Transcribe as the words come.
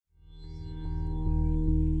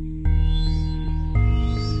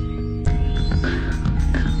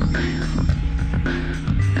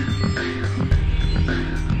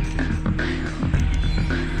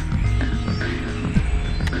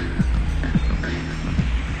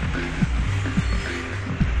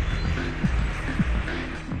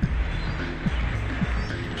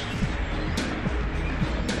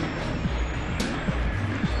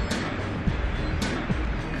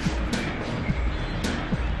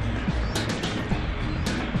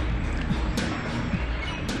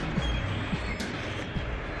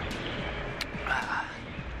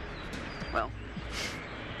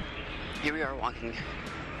walking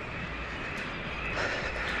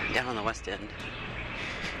down on the West End,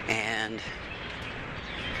 and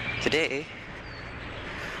today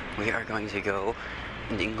we are going to go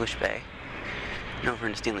into English Bay and over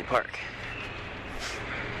into Stanley Park.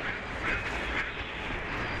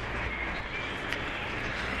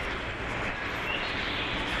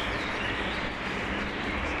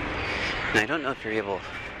 And I don't know if you're able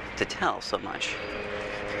to tell so much,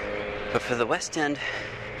 but for the West End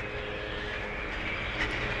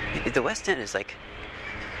is like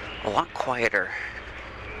a lot quieter,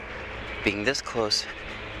 being this close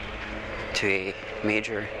to a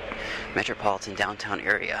major metropolitan downtown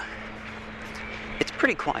area. It's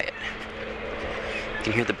pretty quiet. You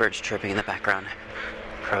can hear the birds chirping in the background,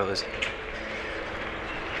 crows.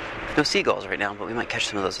 No seagulls right now, but we might catch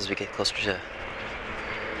some of those as we get closer to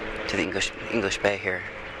the English Bay here.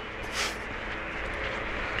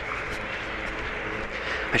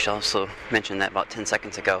 I shall also mention that about 10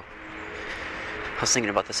 seconds ago, I was thinking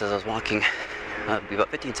about this as I was walking. About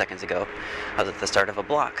 15 seconds ago, I was at the start of a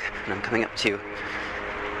block, and I'm coming up to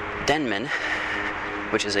Denman,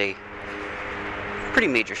 which is a pretty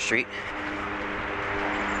major street.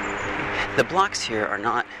 The blocks here are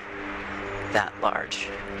not that large.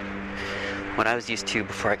 What I was used to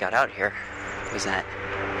before I got out here was that,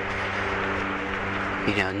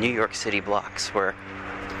 New York City blocks where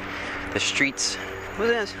the streets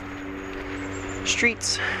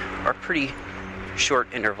are pretty short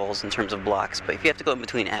intervals in terms of blocks, but if you have to go in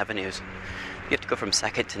between avenues, you have to go from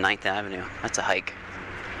 2nd to 9th Avenue. That's a hike.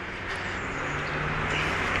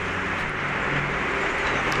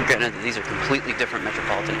 Granted, these are completely different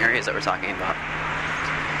metropolitan areas that we're talking about,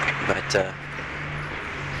 but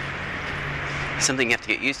something you have to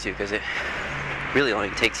get used to, because it really only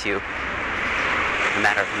takes you a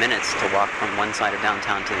matter of minutes to walk from one side of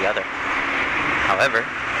downtown to the other. However,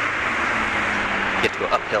 you have to go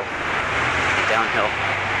uphill and downhill,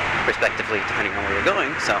 respectively, depending on where you're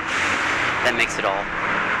going, so that makes it all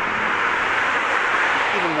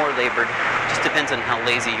even more labored. Just depends on how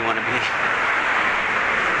lazy you want to be.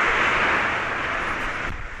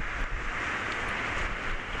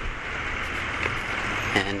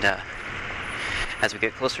 And as we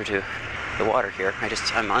get closer to the water here,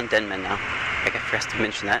 I'm on Denman now. I forgot to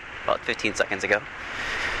mention that about 15 seconds ago.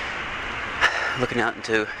 Looking out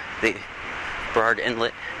into the Burrard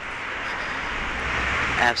Inlet.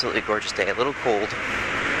 Absolutely gorgeous day. A little cold.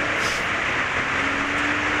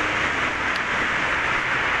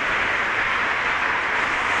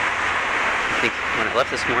 I think when I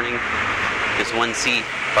left this morning, it was 1C,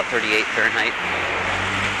 about 38 Fahrenheit,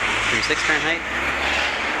 36 Fahrenheit.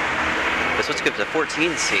 But supposed to go up to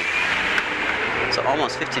 14C. So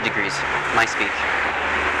almost 50 degrees, my speed.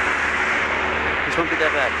 Which won't be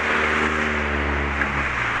that bad.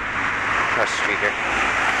 Across the street here.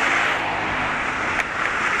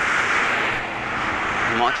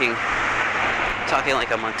 I'm talking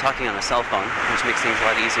like I'm talking on a cell phone, which makes things a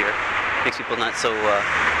lot easier. Makes people not so,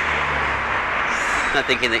 not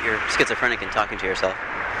thinking that you're schizophrenic and talking to yourself.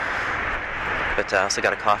 But I also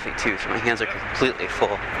got a coffee too, so my hands are completely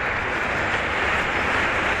full.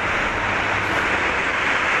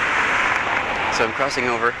 So I'm crossing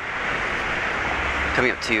over,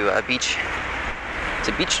 coming up to Beach. Is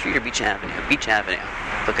it Beach Street or Beach Avenue? Beach Avenue,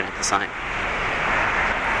 looking at the sign.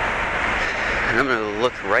 And I'm going to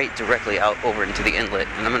look right directly out over into the inlet,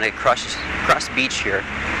 and I'm going to cross Beach here,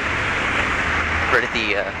 right at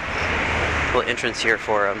the little entrance here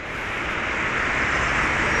for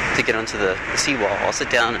to get onto the seawall. I'll sit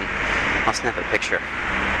down and I'll snap a picture.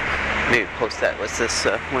 Maybe post that. What's this?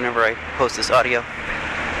 Whenever I post this audio.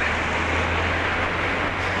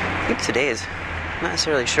 I think today is, I'm not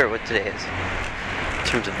necessarily sure what today is in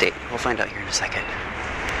terms of date. We'll find out here in a second.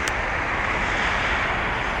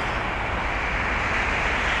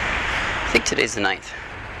 I think today's the 9th,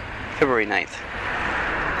 February 9th.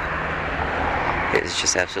 It is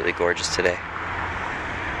just absolutely gorgeous today.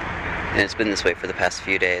 And it's been this way for the past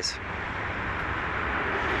few days.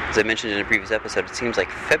 As I mentioned in a previous episode, it seems like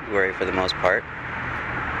February for the most part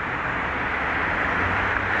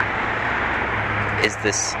is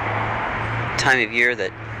this time of year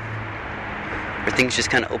where things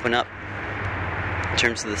just kind of open up in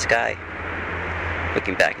terms of the sky.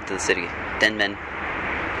 Looking back into the city, Denman,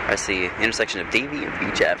 I see the intersection of Davie and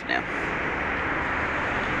Beach Avenue.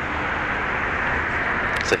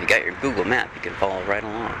 So if you got your Google map, you can follow right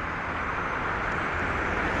along.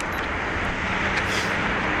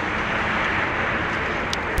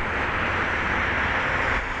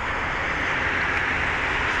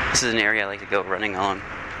 This is an area I like to go running along.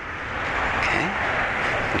 Okay.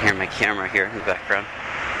 You can hear my camera here in the background.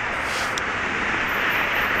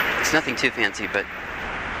 It's nothing too fancy, but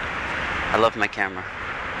I love my camera.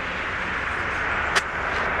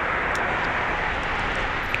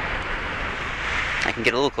 I can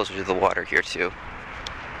get a little closer to the water here too.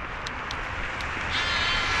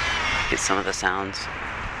 Get some of the sounds.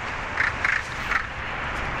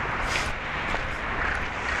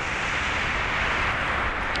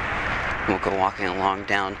 We'll go walking along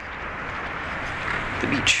down the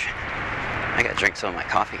beach. I gotta drink some of my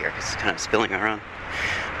coffee here because it's kind of spilling around.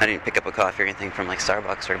 I didn't pick up a coffee or anything from like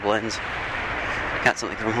Starbucks or Blends. Got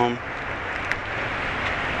something from home.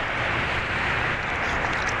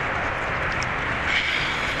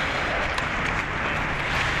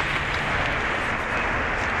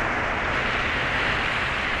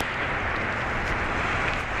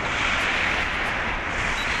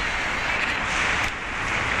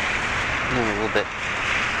 A little bit.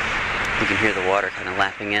 You can hear the water kind of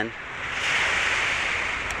lapping in.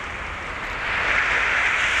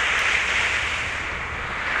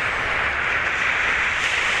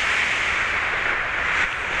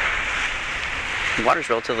 The water's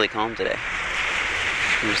relatively calm today.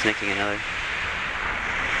 I'm just making another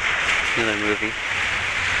movie.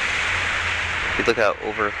 If you look out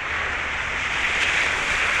over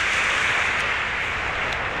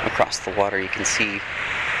across the water, you can see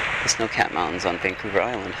the snow-capped mountains on Vancouver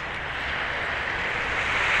Island.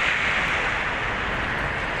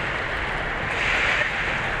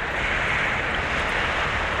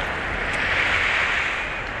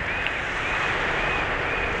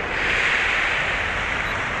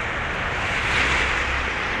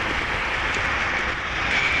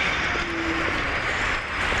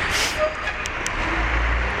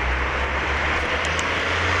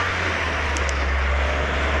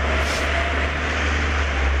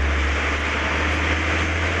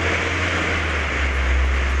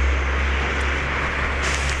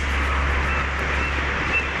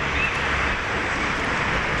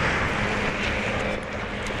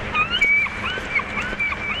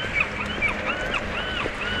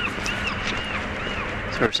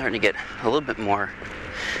 We're starting to get a little bit more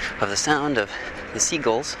of the sound of the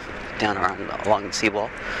seagulls down along the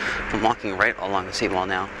seawall. I'm walking right along the seawall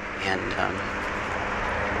now, and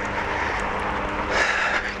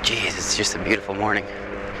geez, it's just a beautiful morning.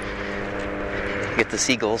 You get the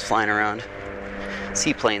seagulls flying around.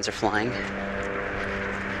 Seaplanes are flying.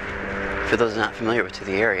 For those not familiar with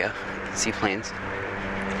the area, seaplanes,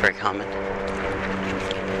 very common.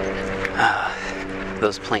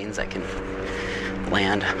 Those planes that can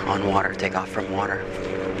land on water, take off from water.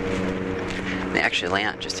 They actually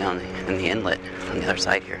land just down in the inlet on the other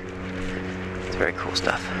side here. It's very cool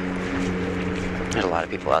stuff. There's a lot of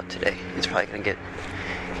people out today. It's probably going to get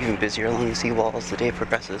even busier along the seawall as the day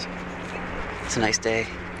progresses. It's a nice day.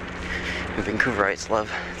 And Vancouverites love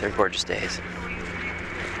their gorgeous days.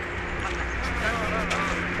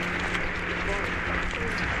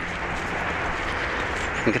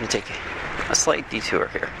 I'm going to take a slight detour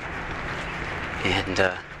here and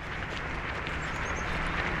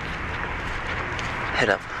head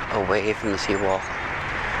up away from the seawall.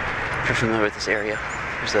 If you're familiar with this area,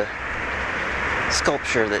 there's a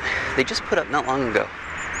sculpture that they just put up not long ago.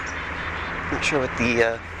 Not sure what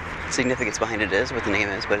the significance behind it is, what the name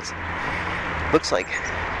is, but it looks like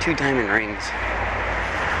two diamond rings.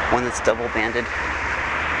 One that's double banded,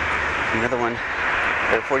 another one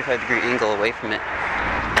at a 45-degree angle away from it.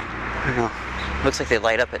 I don't know. Looks like they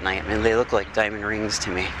light up at night. I mean, they look like diamond rings to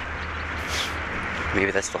me. Maybe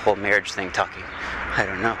that's the whole marriage thing talking. I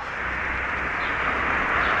don't know.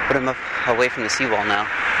 But I'm up away from the seawall now.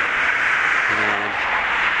 And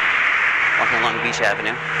walking along Beach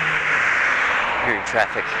Avenue. Hearing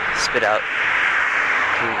traffic spit out.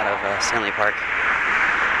 Coming out of Stanley Park.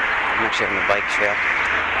 I'm actually on the bike trail.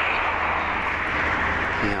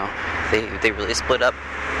 You know, they really split up.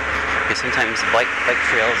 Because sometimes bike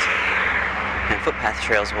trails and footpath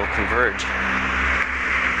trails will converge.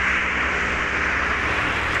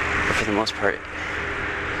 But for the most part,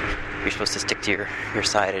 you're supposed to stick to your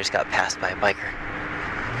side. I just got passed by a biker.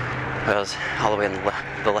 I was all the way on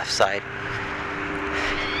the left side.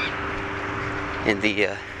 And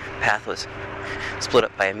the path was split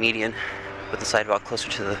up by a median with the sidewalk closer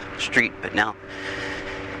to the street. But now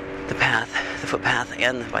the footpath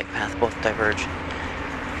and the bike path both diverge.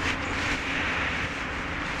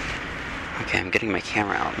 Okay, I'm getting my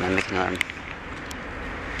camera out and I'm making another.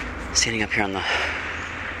 I'm standing up here on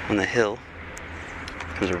the hill.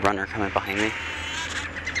 There's a runner coming behind me.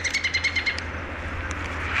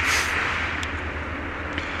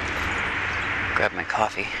 Grab my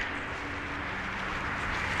coffee.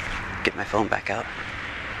 Get my phone back out.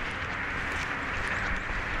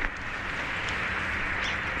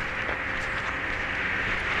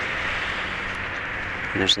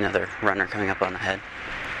 And there's another runner coming up on ahead.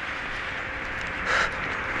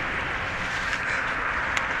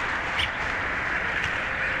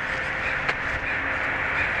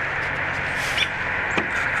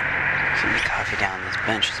 Getting the coffee down this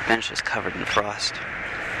bench. This bench is covered in frost.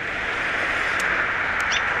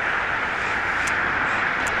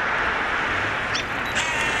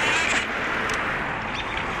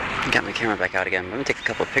 Got my camera back out again. I'm going to take a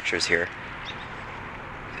couple of pictures here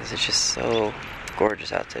because it's just so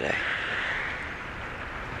gorgeous out today.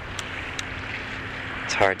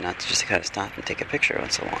 It's hard not to just kind of stop and take a picture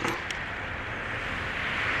once in a while.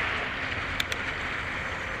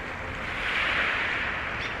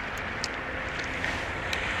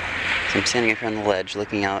 So I'm standing up here on the ledge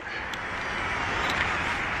looking out.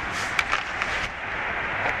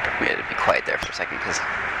 We had to be quiet there for a second because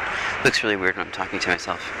it looks really weird when I'm talking to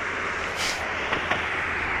myself.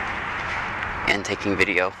 And taking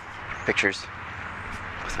video pictures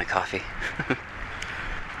with my coffee.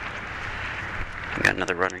 I've got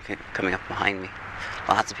another runner coming up behind me.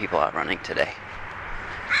 Lots of people out running today.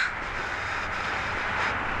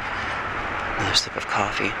 Another sip of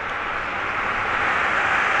coffee.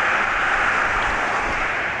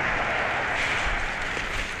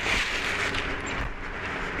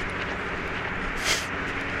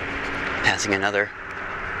 Passing another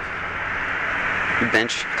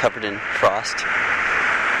bench covered in frost.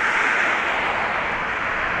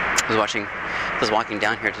 I was walking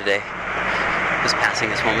down here today. I was passing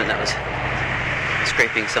this woman that was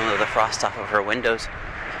scraping some of the frost off of her windows.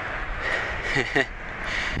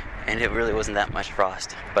 And it really wasn't that much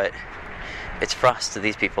frost, but it's frost to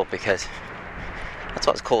these people because that's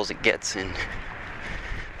about as cold as it gets. And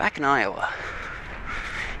back in Iowa,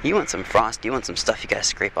 you want some frost, you want some stuff, you gotta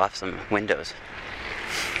scrape off some windows.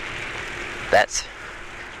 That's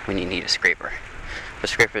when you need a scraper. The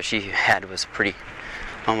scraper she had was pretty,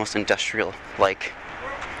 almost industrial-like.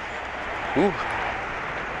 Ooh.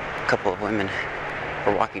 A couple of women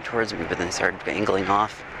were walking towards me, but then they started angling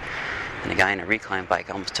off. And a guy in a recline bike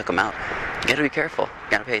almost took them out. You gotta be careful.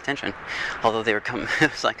 You gotta pay attention. Although they were coming,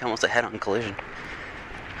 it was like almost a head-on collision.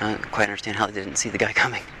 I don't quite understand how they didn't see the guy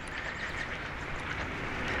coming.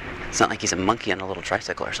 It's not like he's a monkey on a little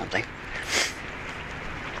tricycle or something.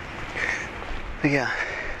 But yeah,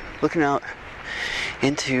 looking out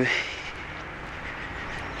into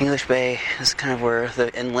English Bay is kind of where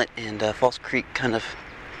the inlet and False Creek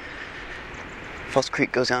False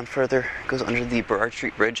Creek goes down further, goes under the Burrard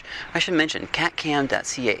Street Bridge. I should mention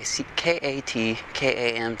catcam.ca,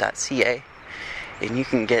 katkam.ca, and you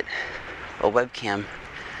can get a webcam,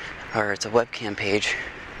 or it's a webcam page,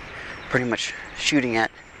 pretty much shooting at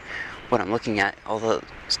what I'm looking at, although it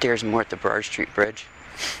stares more at the Burrard Street Bridge.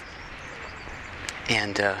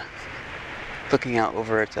 And looking out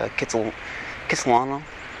over at Kitsilano,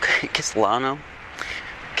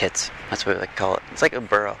 Kits, that's what I like to call it. It's like a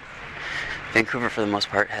borough. Vancouver, for the most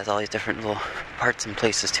part, has all these different little parts and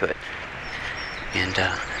places to it. And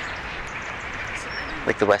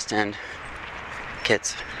like the West End,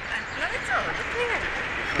 Kits.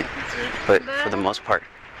 But for the most part,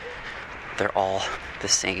 they're all the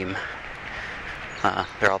same.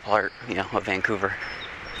 They're all part, of Vancouver.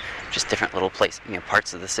 Just different little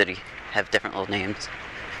parts of the city have different little names.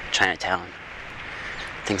 Chinatown,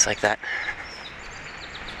 things like that.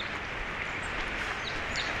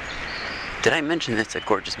 Did I mention it's a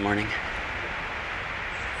gorgeous morning?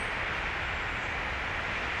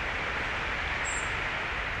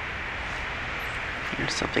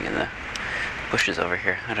 There's something in the bushes over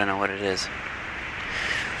here. I don't know what it is.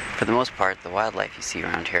 For the most part, the wildlife you see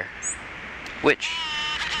around here, which,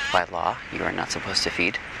 by law, you are not supposed to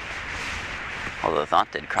feed. Although the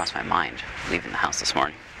thought did cross my mind leaving the house this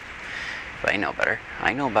morning. But I know better.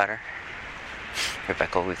 I know better.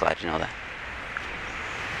 Rebecca will be glad to know that.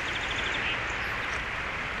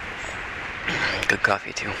 Good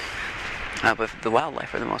coffee, too. But the wildlife,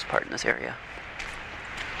 for the most part, in this area.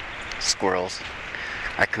 Squirrels,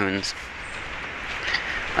 raccoons.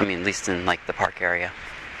 At least in, the park area.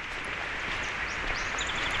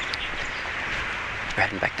 We're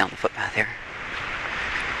heading back down the footpath here.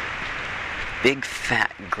 Big,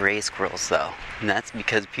 fat, gray squirrels, though. And that's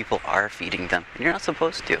because people are feeding them. And you're not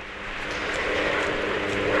supposed to.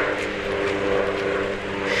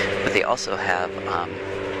 But they also have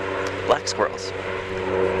black squirrels,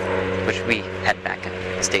 which we had back in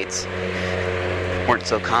the States. Weren't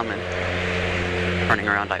so common running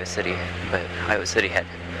around Iowa City. But Iowa City had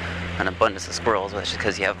an abundance of squirrels. That's just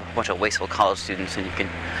because you have a bunch of wasteful college students, and you can,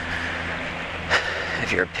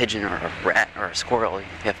 if you're a pigeon or a rat or a squirrel, you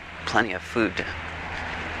have plenty of food to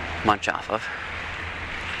munch off of.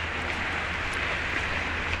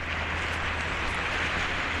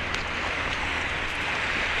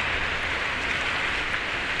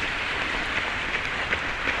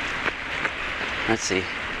 Let's see.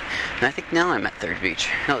 And I think now I'm at Third Beach.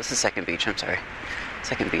 No, this is Second Beach. I'm sorry.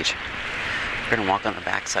 Second Beach. We're gonna walk on the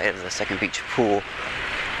back side of the Second Beach pool.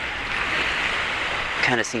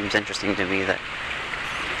 Kind of seems interesting to me that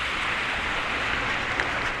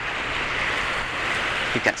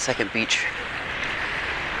you've got Second Beach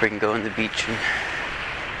where you can go on the beach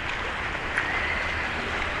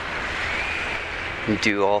and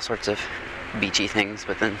do all sorts of beachy things,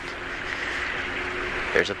 but then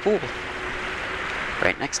there's a pool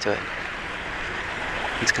right next to it.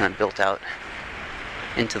 It's kind of built out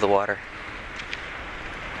into the water.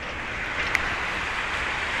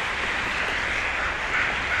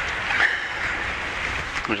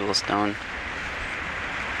 There's a little stone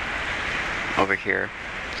over here.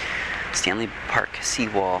 Stanley Park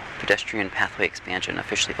Seawall Pedestrian Pathway Expansion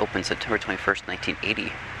officially opened September 21st,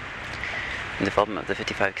 1980. The development of the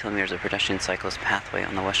 55 kilometers of pedestrian cyclist pathway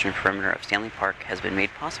on the western perimeter of Stanley Park has been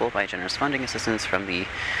made possible by generous funding assistance from the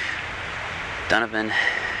Donovan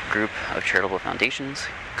Group of Charitable Foundations,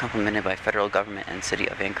 complemented by federal government and City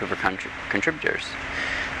of Vancouver contributors.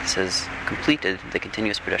 This has completed the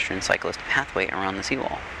continuous pedestrian cyclist pathway around the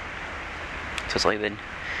seawall. So it's only been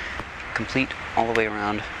complete all the way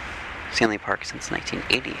around Stanley Park since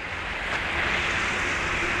 1980.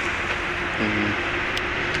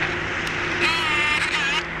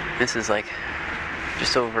 This is like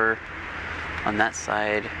just over on that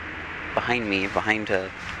side behind me, from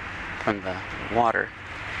the water.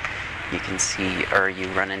 You can see, or you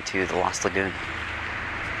run into the Lost Lagoon.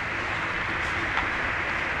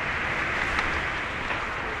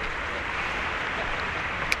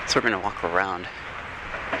 So we're going to walk around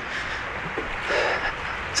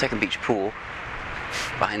Second Beach pool.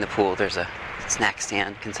 Behind the pool there's a snack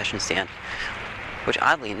stand, concession stand, which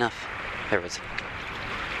oddly enough there was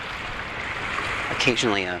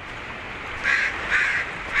occasionally I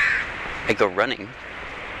go running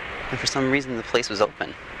and for some reason the place was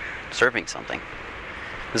open, serving something.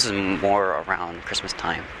 This is more around Christmas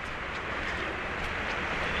time.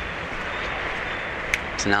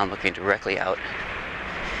 So now I'm looking directly out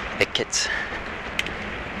at Kits.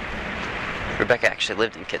 Rebecca actually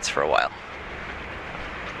lived in Kits for a while.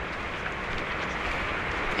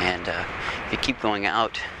 And if you keep going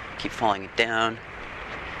out, keep following it down,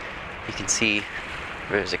 you can see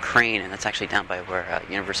there's a crane, and that's actually down by where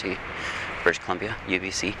University of British Columbia,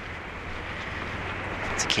 UBC.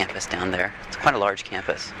 It's a campus down there. It's quite a large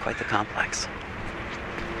campus, quite the complex.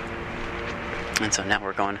 And so now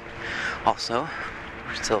we're going, also,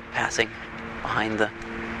 we're still passing behind the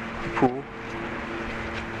pool,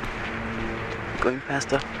 going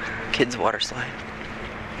past a kids' water slide.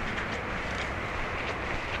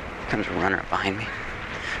 Comes a runner up behind me.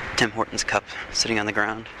 Tim Hortons cup sitting on the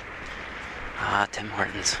ground. Ah, Tim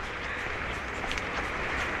Hortons.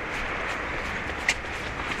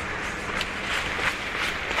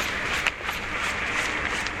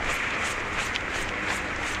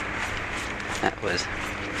 That was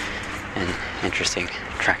an interesting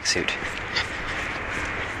tracksuit.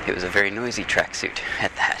 It was a very noisy tracksuit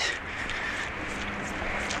at that.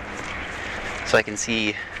 So I can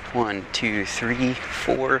see 1, 2, 3,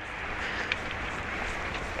 4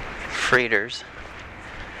 freighters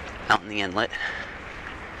out in the inlet.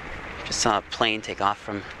 Just saw a plane take off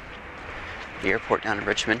from the airport down in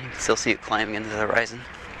Richmond. You can still see it climbing into the horizon.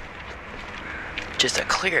 Just a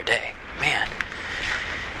clear day, man.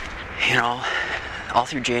 You know, all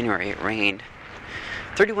through January it rained.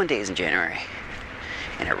 31 days in January.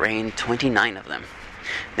 And it rained 29 of them.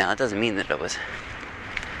 Now that doesn't mean that we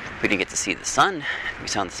didn't get to see the sun. We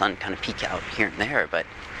saw the sun kind of peek out here and there, but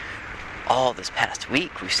all this past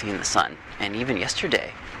week we've seen the sun. And even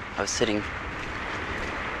yesterday I was sitting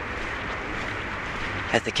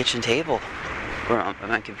at the kitchen table or on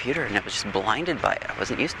my computer and I was just blinded by it. I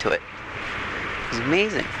wasn't used to it. It was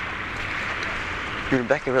amazing. And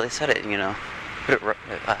Rebecca really said it, you know.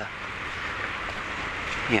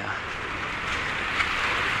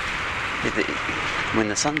 When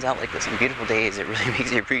the sun's out like this on beautiful days, it really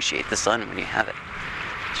makes you appreciate the sun when you have it.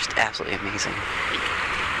 It's just absolutely amazing.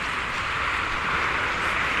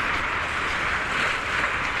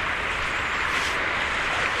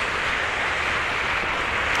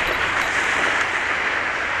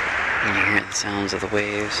 And you hear the sounds of the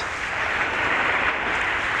waves.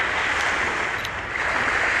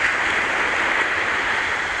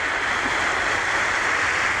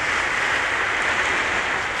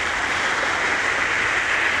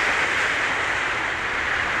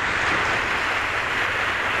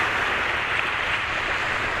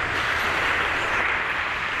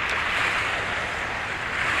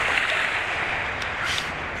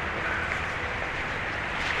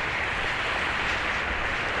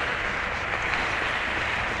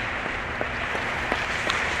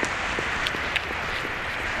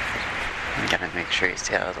 to make sure you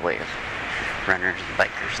stay out of the way of runners and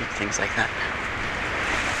bikers and things like that.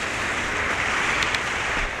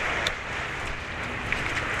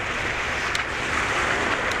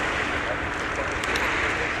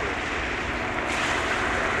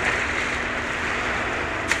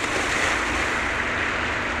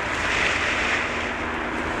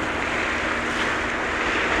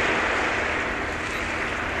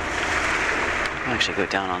 I'll actually go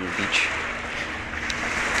down on the beach.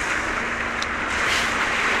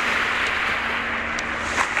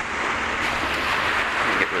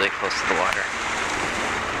 And get really close to the water.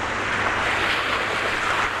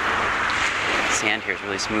 The sand here is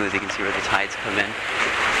really smooth. You can see where the tides come in.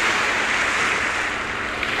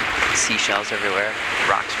 Seashells everywhere.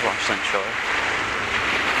 Rocks washed on shore.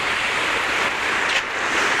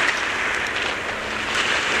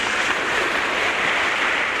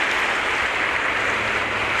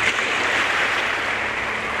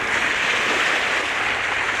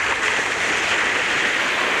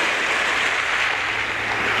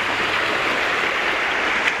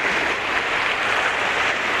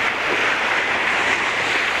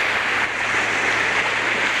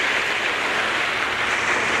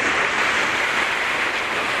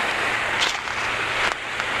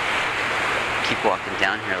 Keep walking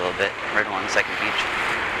down here a little bit, right along Second Beach.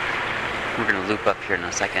 We're going to loop up here in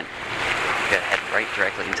a second. We're going to head right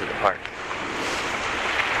directly into the park.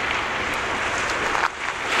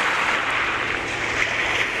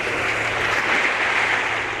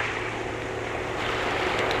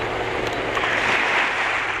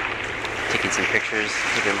 Taking some pictures,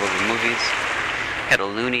 taking a little bit of movies. Got a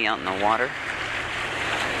loony out in the water.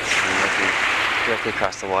 So I'm looking directly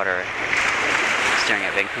across the water, staring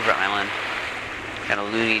at Vancouver Island. Got a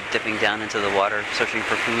loony dipping down into the water, searching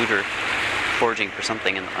for food or foraging for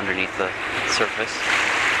something underneath the surface.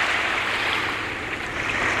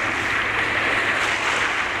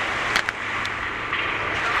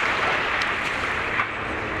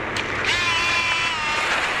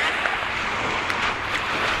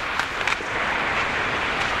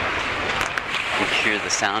 You can hear the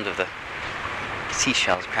sound of the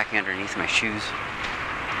seashells cracking underneath my shoes.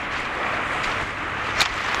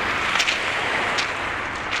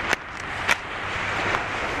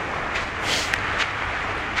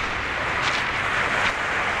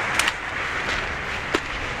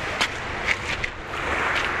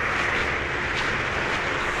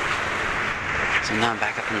 So now I'm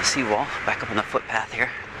back up on the seawall, back up on the footpath here.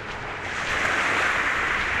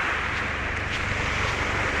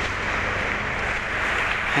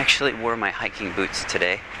 I actually wore my hiking boots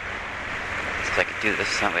today, so I could do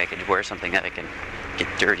this. That way I could wear something that I can get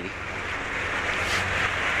dirty.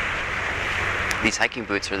 These hiking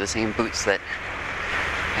boots are the same boots that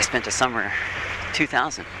I spent a summer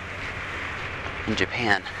 2000 in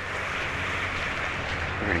Japan.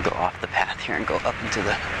 We're going to go off the path here and go up into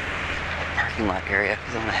the parking lot area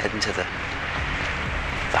because I want to head into the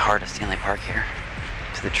heart of Stanley Park here,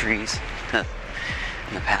 to the trees and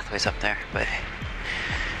the pathways up there. But I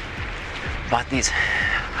bought these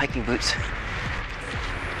hiking boots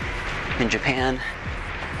in Japan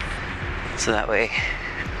so that way,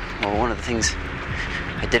 well, one of the things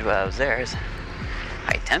I did while I was there is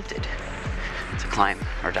I attempted to climb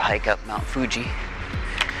or to hike up Mount Fuji.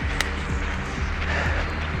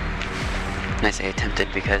 And I say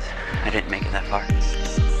attempted because I didn't make it that far.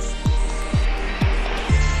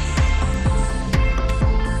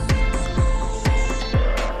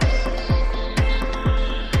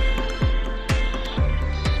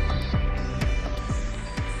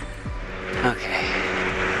 Okay.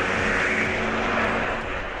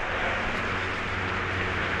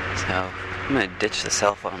 So I'm gonna ditch the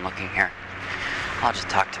cell phone looking here. I'll just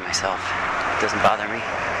talk to myself. It doesn't bother me.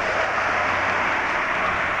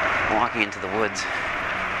 I'm walking into the woods.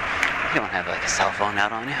 You don't have like a cell phone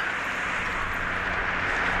out on you.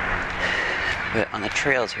 But on the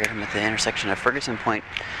trails here, I'm at the intersection of Ferguson Point,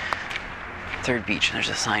 Third Beach, and there's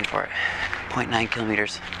a sign for it. 0.9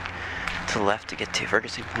 kilometers to the left to get to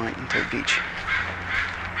Ferguson Point and Third Beach.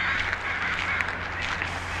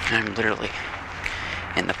 And I'm literally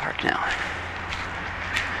in the park now.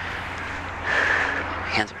 My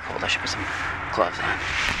hands are cold. I should put some gloves on.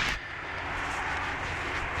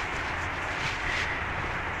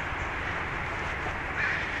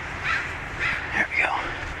 There we go.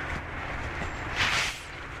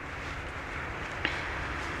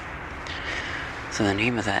 So the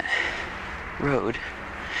name of that road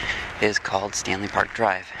is called Stanley Park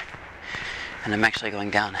Drive. And I'm actually going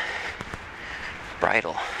down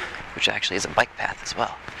Bridle, which actually is a bike path as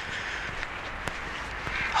well.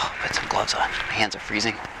 Oh, put some gloves on. My hands are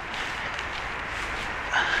freezing.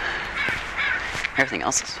 Everything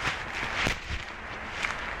else is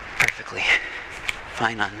perfectly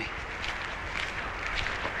fine on me.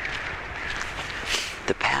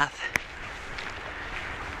 The path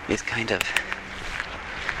is kind of,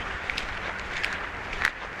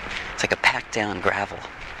 it's like a packed down gravel.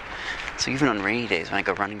 So even on rainy days when I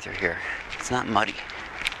go running through here, it's not muddy.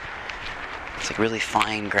 It's like really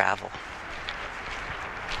fine gravel.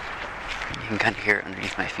 You can kind of hear it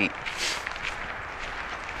underneath my feet.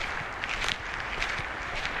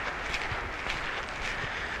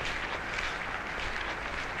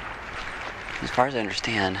 As far as I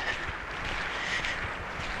understand,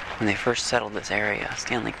 when they first settled this area,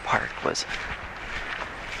 Stanley Park was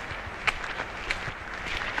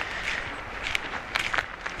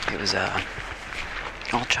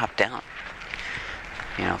all chopped down,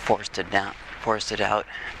 forested out.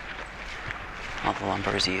 All the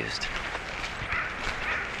lumber is used.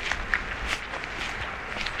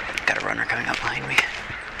 Got a runner coming up behind me.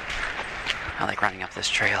 I like running up this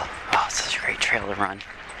trail. Oh, it's such a great trail to run.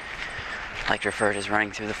 I like to refer to it as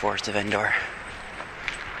running through the forest of Endor.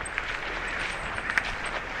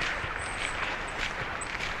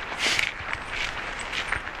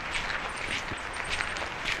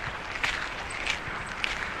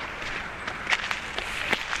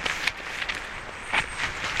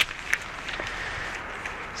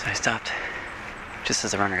 So I stopped just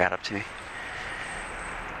as the runner got up to me.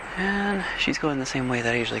 And she's going the same way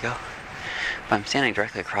that I usually go. But I'm standing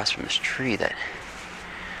directly across from this tree that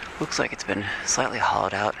looks like it's been slightly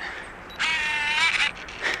hollowed out.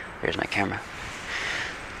 Here's my camera.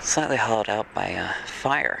 Slightly hollowed out by a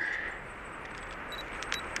fire.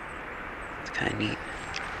 It's kind of neat.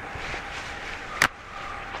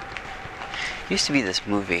 Used to be this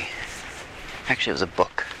movie. Actually, it was a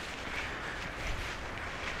book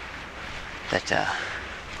that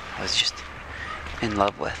I was just in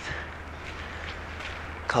love with,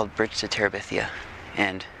 called Bridge to Terabithia,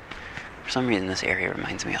 and for some reason this area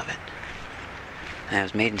reminds me of it. And it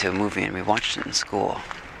was made into a movie and we watched it in school.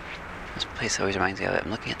 This place always reminds me of it.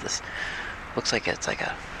 I'm looking at this. Looks like it's like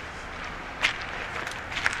a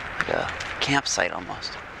campsite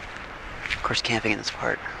almost. Of course, camping in this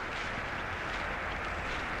part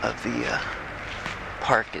of the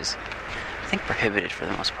park is, I think, prohibited for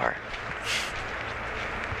the most part.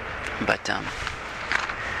 But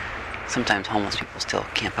sometimes homeless people still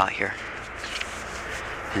camp out here.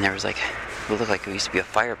 And there was it looked like it used to be a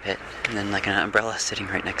fire pit, and then like an umbrella sitting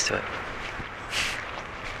right next to it.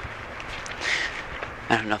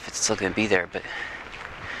 I don't know if it's still going to be there, but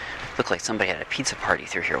it looked like somebody had a pizza party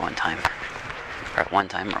through here one point. I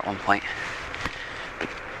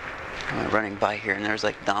went running by here, and there was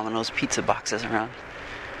like Domino's pizza boxes around,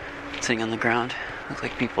 sitting on the ground. Looked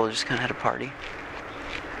like people just kind of had a party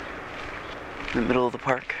in the middle of the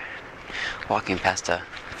park, walking past a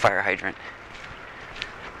fire hydrant,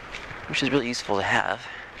 which is really useful to have.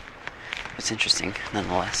 It's interesting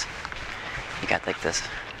nonetheless. You got like this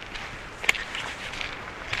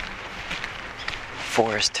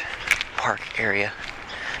forest park area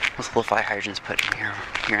with little fire hydrants put in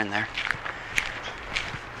here and there.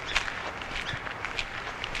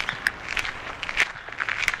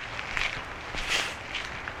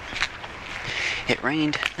 It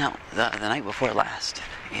rained the night before last,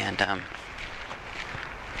 and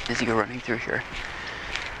as you go running through here,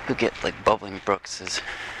 you'll get like bubbling brooks as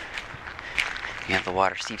the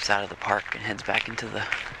water seeps out of the park and heads back into the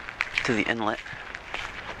inlet.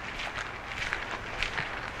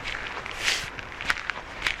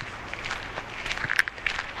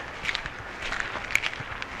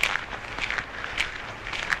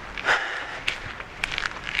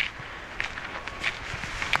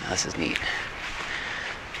 Now, this is neat.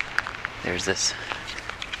 There's this,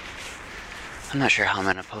 I'm not sure how I'm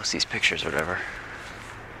going to post these pictures or whatever,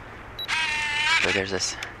 but there's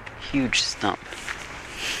this huge stump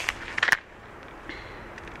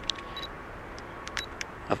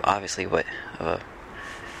of of a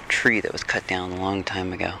tree that was cut down a long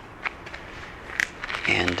time ago.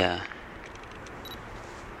 And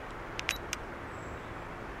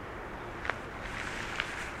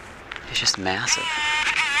it's just massive.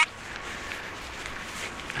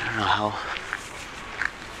 I don't know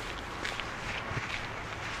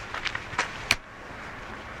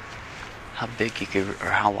how big you could, or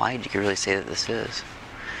how wide you could really say that this is.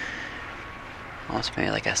 Almost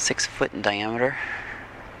maybe like a 6 foot in diameter.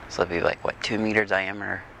 So it'd be like, 2 meter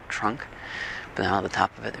diameter trunk. But then on the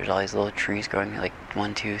top of it, there's all these little trees growing, like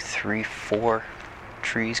 1, 2, 3, 4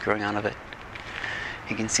 trees growing out of it.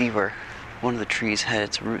 You can see where one of the trees had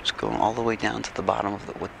its roots going all the way down to the bottom of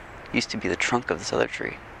what used to be the trunk of this other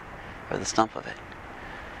tree, or the stump of it.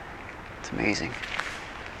 It's It's amazing.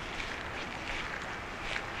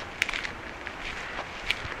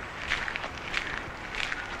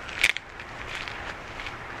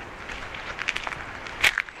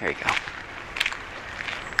 Here we go.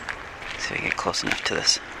 Let's see if I get close enough to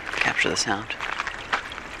this. Capture the sound.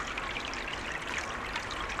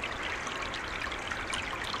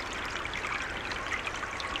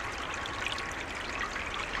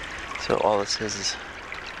 So all this is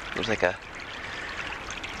there's like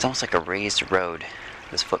it's almost like a raised road,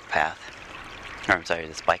 this footpath. Or I'm sorry,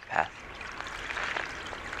 this bike path.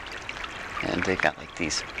 And they've got like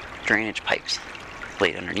these drainage pipes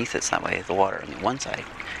laid underneath it, so that way the water on the one side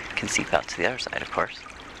can seep out to the other side, of course.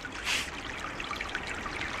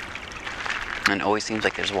 And it always seems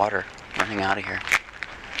like there's water running out of here.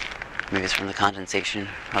 Maybe it's from the condensation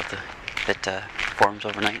that forms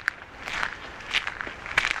overnight.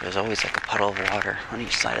 There's always like a puddle of water on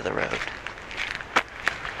each side of the road.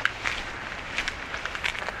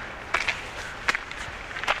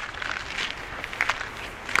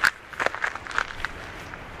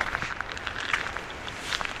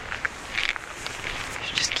 I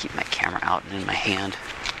should just keep my camera out and in my hand.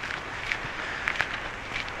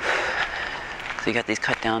 So you got these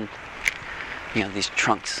cut down, these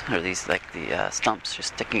trunks, or these like the stumps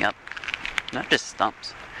just sticking up. Not just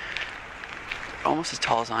stumps. Almost as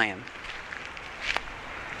tall as I am.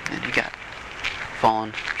 And you got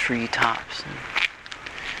fallen tree tops and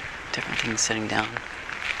different things sitting down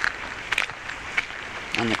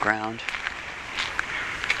on the ground.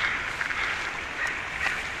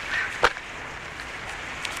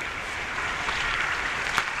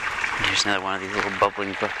 And here's another one of these little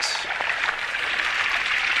bubbling brooks.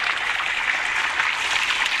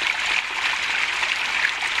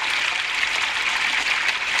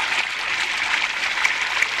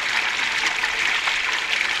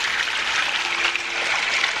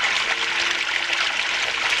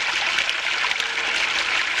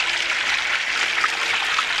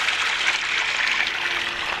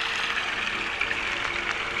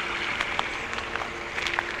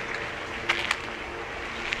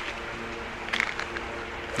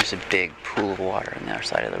 There's a big pool of water on the other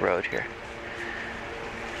side of the road here.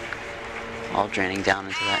 All draining down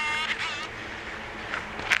into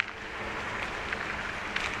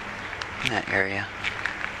that area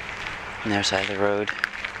on the other side of the road.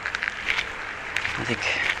 I think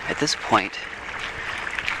at this point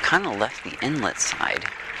kind of left the inlet side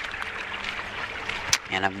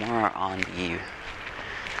and I'm more on the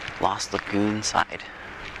Lost Lagoon side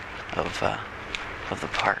of the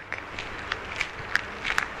park.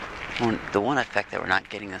 The one effect that we're not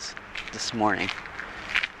getting this morning,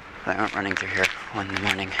 I went running through here one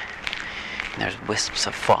morning, and there's wisps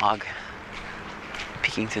of fog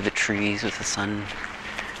peeking through the trees with the sun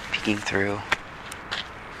peeking through.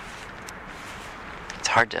 It's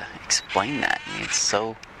hard to explain that. I mean,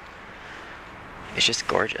 it's just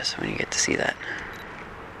gorgeous when you get to see that.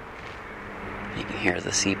 You can hear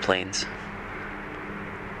the seaplanes.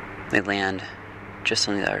 They land just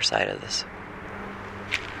on the other side of this,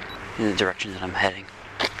 in the direction that I'm heading.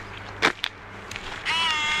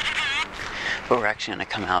 But we're actually going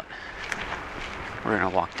to come out. We're going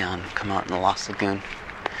to walk down, come out in the Lost Lagoon.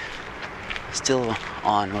 Still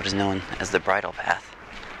on what is known as the Bridle Path.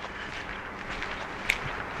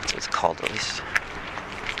 That's what it's called, at least.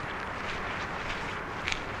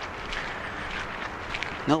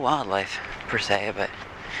 No wildlife, per se, but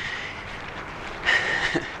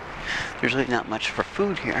there's really not much for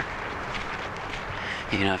food here.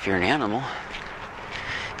 If you're an animal,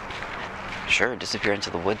 sure, disappear into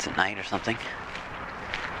the woods at night or something.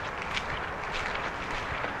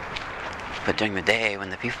 But during the day, when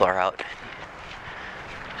the people are out,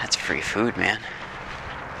 that's free food, man.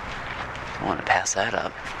 Don't want to pass that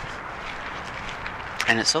up.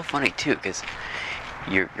 And it's so funny too, because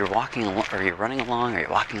you're walking along, or you're running along, or you're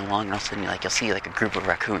walking along, and all of a sudden you'll see like a group of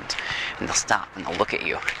raccoons, and they'll stop and they'll look at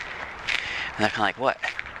you, and they're kind of like, "What?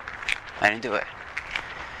 I didn't do it."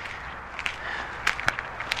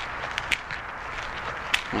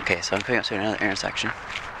 Okay, so I'm coming up to another intersection.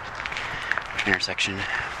 Intersection,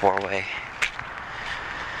 4-way.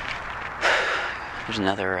 There's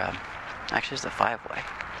another, actually there's a 5-way.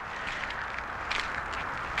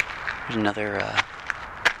 There's another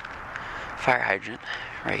fire hydrant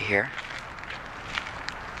right here.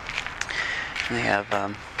 And they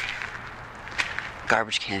have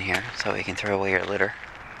garbage can here, so you can throw away your litter.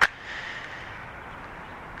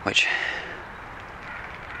 Which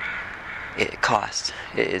it costs.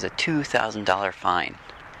 It is a $2,000 fine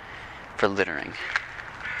for littering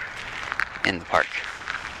in the park.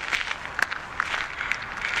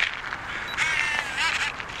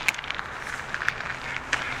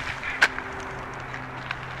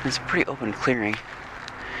 It's a pretty open clearing.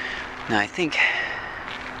 Now I think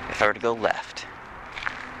if I were to go left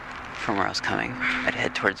from where I was coming, I'd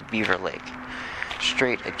head towards Beaver Lake.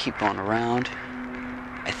 Straight, I'd keep going around.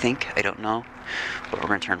 I think, I don't know, but we're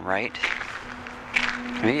gonna turn right.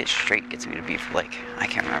 Maybe it's straight gets me to Beaver Lake. I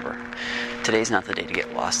can't remember. Today's not the day to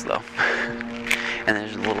get lost though. And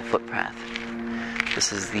there's a little footpath.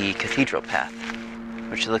 This is the Cathedral Path,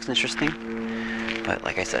 which looks interesting. But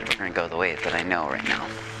like I said, we're gonna go the way that I know right now.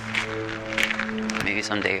 Maybe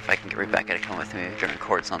someday if I can get Rebecca to come with me, we can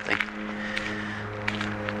record something.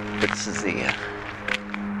 But this is the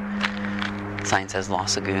sign says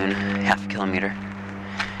Lost Lagoon, half a kilometer.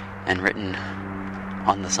 And written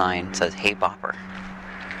on the sign says, "Hey Bopper."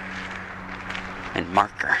 And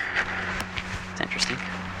marker. It's interesting.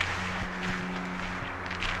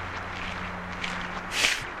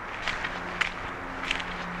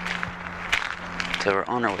 So we're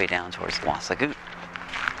on our way down towards Lost Lagoon.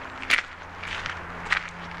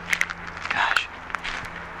 Gosh.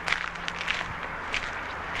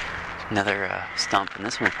 Another stump, and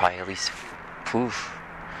this one probably at least,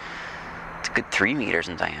 it's a good 3 meters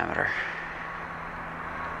in diameter.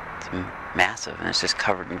 It's massive, and it's just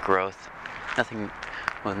covered in growth. Nothing,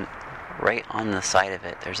 right on the side of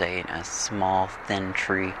it, there's a small, thin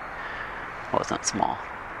tree. Well, it's not small.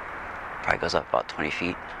 Probably goes up about 20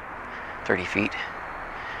 feet, 30 feet.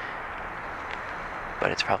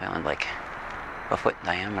 But it's probably only like a foot in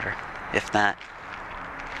diameter, if that.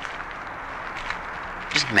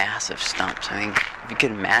 Just massive stumps. I mean, if you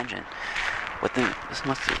could imagine what this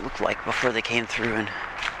must have looked like before they came through and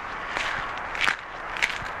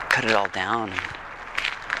cut it all down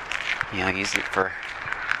and, use it for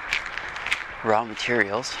raw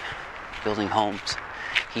materials, building homes,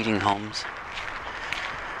 heating homes,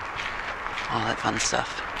 all that fun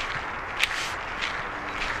stuff.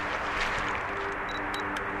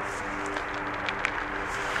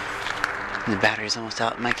 And the battery's almost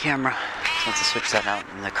out in my camera, so let's switch that out,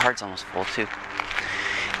 and the card's almost full too.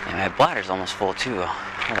 And my bladder's almost full too,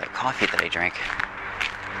 all that coffee that I drank.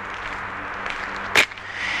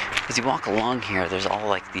 As you walk along here, there's all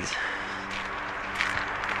like these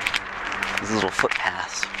little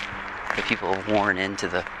footpaths that people have worn into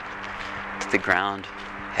the ground,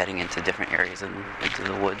 heading into different areas and into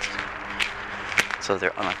the woods. So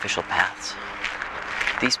they're unofficial paths.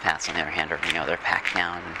 These paths, on the other hand, are they're packed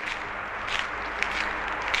down.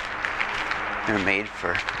 And they're made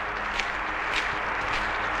for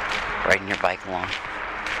riding your bike along,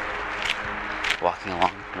 walking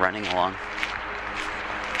along, running along.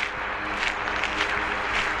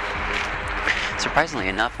 Surprisingly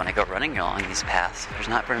enough, when I go running along these paths, there's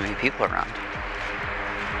not very many people around.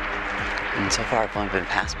 And so far I've only been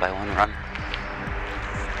passed by one runner.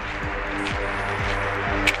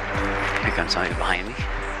 Here comes somebody behind me.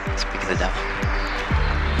 Speak of the devil.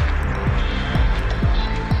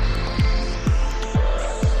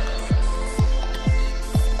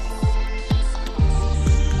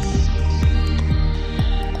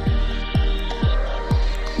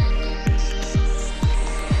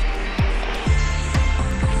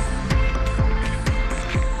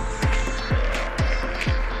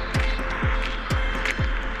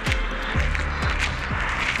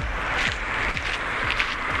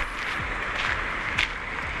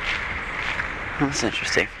 That's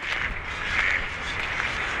interesting.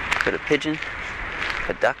 Got a pigeon,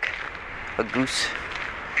 a duck, a goose,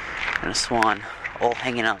 and a swan all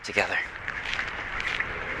hanging out together.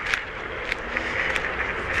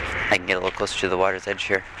 I can get a little closer to the water's edge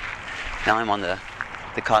here. Now I'm on the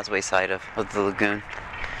causeway side of the lagoon,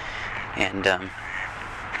 and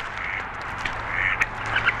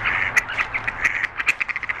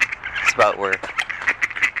it's about where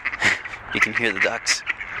you can hear the ducks.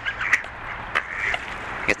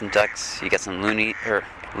 You get some ducks, you get some loonies.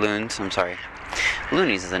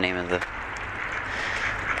 Loonies is the name of the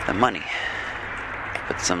money.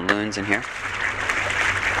 Put some loons in here.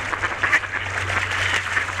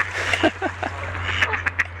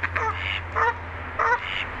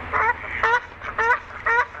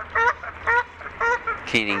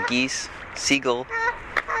 Canadian geese, seagull.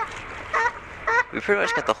 We pretty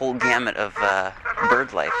much got the whole gamut of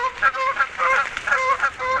bird life.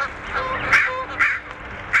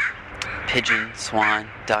 Pigeon, swan,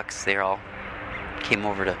 ducks, they all came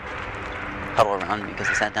over to huddle around me because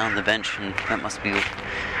I sat down on the bench, and that must be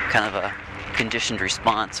kind of a conditioned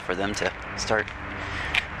response for them to start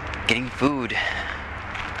getting food.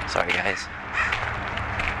 Sorry guys.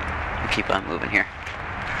 We'll keep on moving here.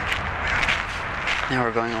 Now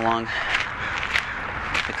we're going along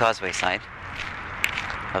the causeway side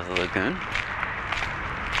of the lagoon,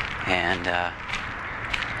 and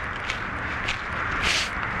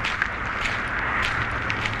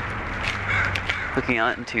looking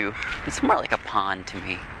out into, it's more like a pond to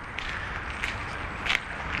me.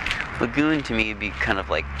 Lagoon to me would be kind of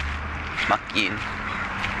like mucky and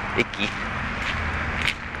icky.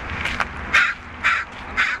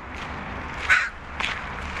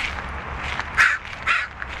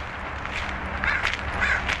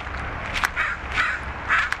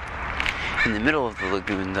 In the middle of the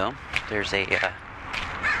lagoon, though, there's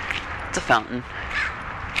it's a fountain.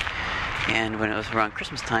 And when it was around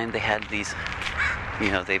Christmas time, they had these,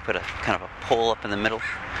 they put a kind of a pole up in the middle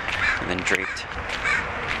and then draped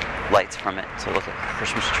lights from it so it looked like a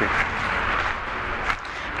Christmas tree.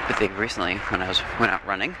 But recently, when I went out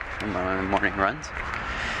running, on one of my morning runs,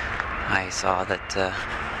 I saw that,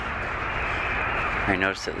 I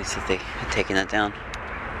noticed at least that they had taken it down.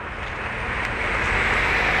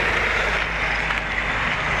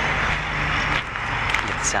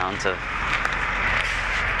 Get the sounds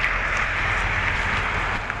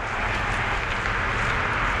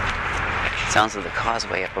of the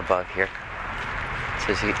causeway up above here.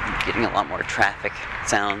 So you're getting a lot more traffic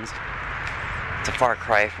sounds. It's a far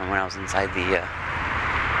cry from when I was inside the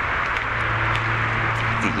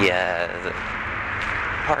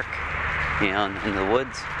park, in the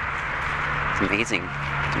woods. It's amazing.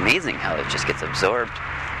 It's amazing how it just gets absorbed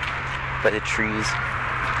by the trees.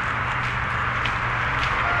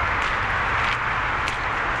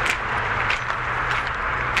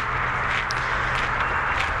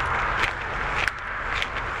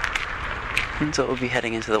 And so we'll be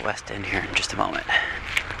heading into the West End here in just a moment.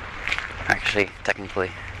 Actually,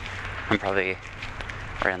 technically, I'm probably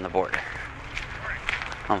right on the border.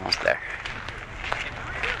 Almost there.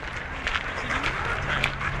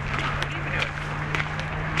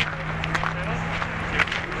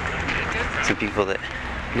 Some people that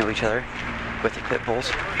know each other with the pit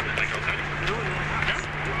bulls.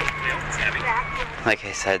 Like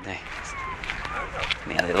I said, they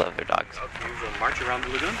love their dogs. You march around the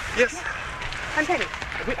lagoon? Yes. I'm Penny.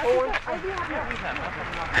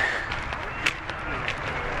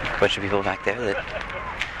 Bunch of people back there that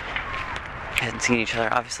hadn't seen each other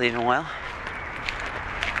obviously in a while.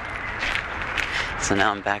 So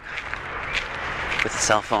now I'm back with a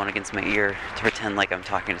cell phone against my ear to pretend like I'm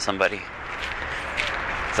talking to somebody,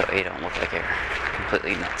 so I don't look like they're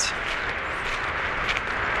completely nuts.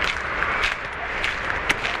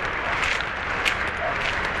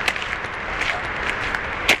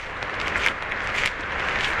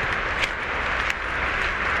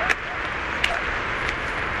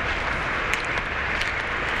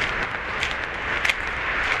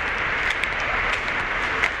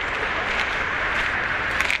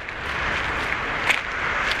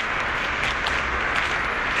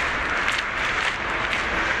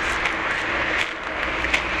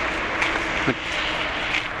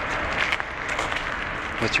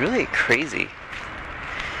 What's really crazy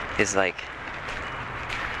is I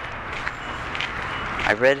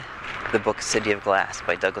read the book City of Glass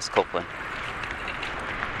by Douglas Copeland,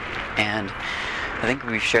 and I think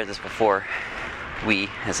we've shared this before, we,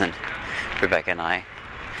 as in Rebecca and I,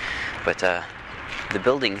 but the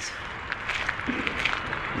buildings,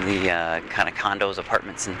 the kind of condos,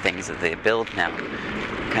 apartments, and things that they build now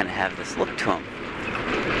kind of have this look to them,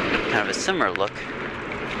 kind of a similar look,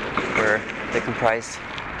 where they're comprised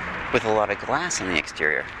with a lot of glass on the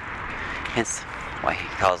exterior. Hence why he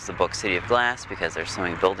calls the book City of Glass, because there's so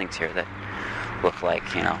many buildings here that look like,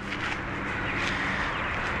 it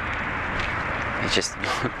just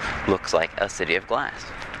looks like a city of glass.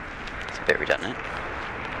 It's a bit redundant.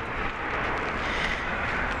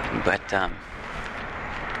 But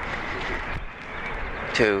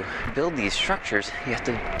to build these structures, you have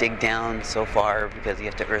to dig down so far because you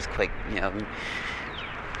have to earthquake,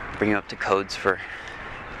 bring you up to codes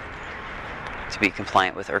to be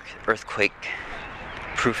compliant with earthquake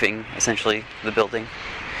proofing, essentially, the building.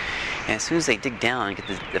 And as soon as they dig down and get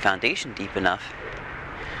the foundation deep enough,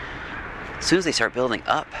 as soon as they start building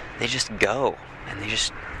up, they just go, and they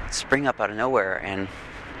just spring up out of nowhere, and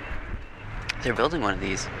they're building one of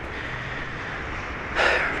these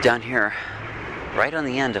down here, right on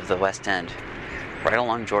the end of the West End, right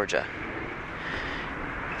along Georgia.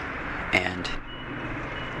 And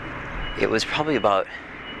it was probably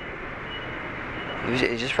it was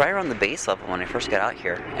just right around the base level when I first got out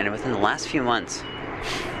here, and within the last few months,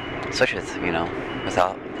 especially with,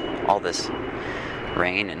 without all this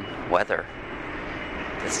rain and weather,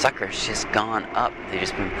 the sucker's just gone up. They've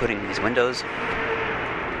just been putting these windows,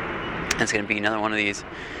 and it's going to be another one of these,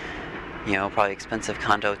 probably expensive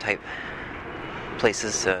condo type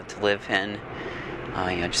places to live in,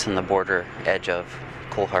 just on the border edge of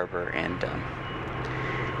Cole Harbor and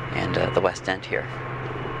the West End here.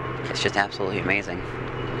 It's just absolutely amazing.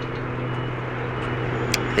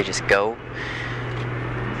 They just go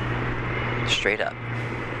straight up.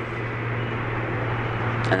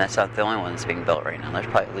 And that's not the only one that's being built right now. There's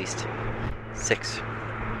probably at least 6.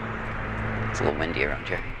 It's a little windy around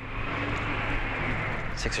here.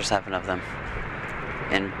 6 or 7 of them.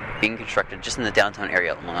 And being constructed just in the downtown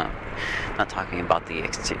area alone. I'm not talking about the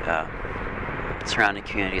surrounding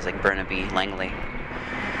communities like Burnaby, Langley,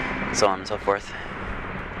 so on and so forth.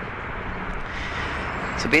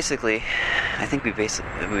 So basically, I think we've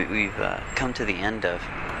come to the end of,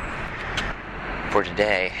 for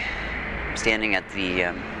today. I'm standing at the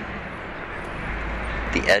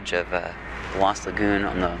edge of the Lost Lagoon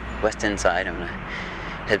on the west end side. I'm going to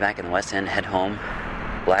head back in the west end, head home.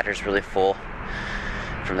 Bladder's really full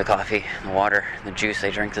from the coffee, the water, the juice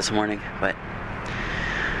I drank this morning. But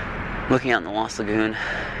looking out in the Lost Lagoon,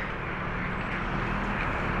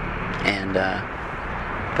 and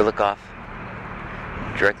if I look off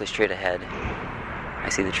directly straight ahead, I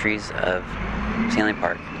see the trees of Stanley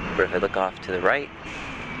Park. But if I look off to the right,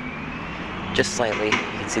 just slightly, you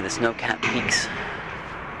can see the snow-capped peaks.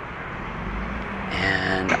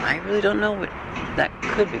 And I really don't know what that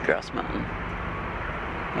could be. Grouse Mountain.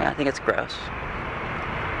 Yeah, I think it's grouse.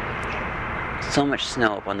 So much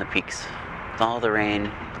snow up on the peaks. With all the rain,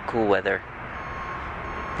 the cool weather.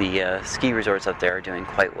 The ski resorts up there are doing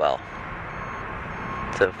quite well.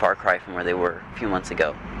 It's a far cry from where they were a few months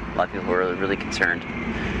ago. A lot of people were really concerned.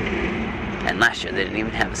 And last year they didn't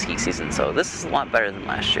even have a ski season, so this is a lot better than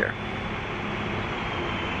last year.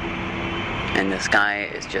 And the sky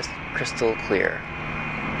is just crystal clear.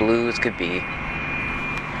 Blue as could be.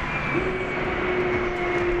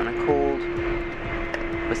 On a cold,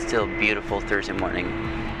 but still beautiful Thursday morning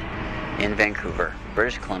in Vancouver,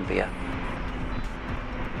 British Columbia.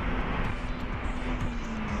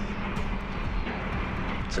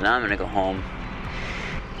 So now I'm going to go home,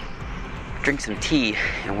 drink some tea,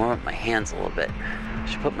 and warm up my hands a little bit. I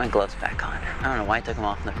should put my gloves back on. I don't know why I took them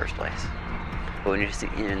off in the first place. But when you're just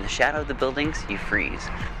in the shadow of the buildings, you freeze.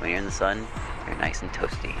 When you're in the sun, you're nice and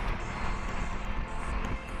toasty.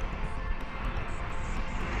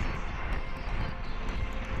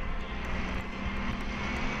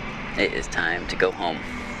 It is time to go home.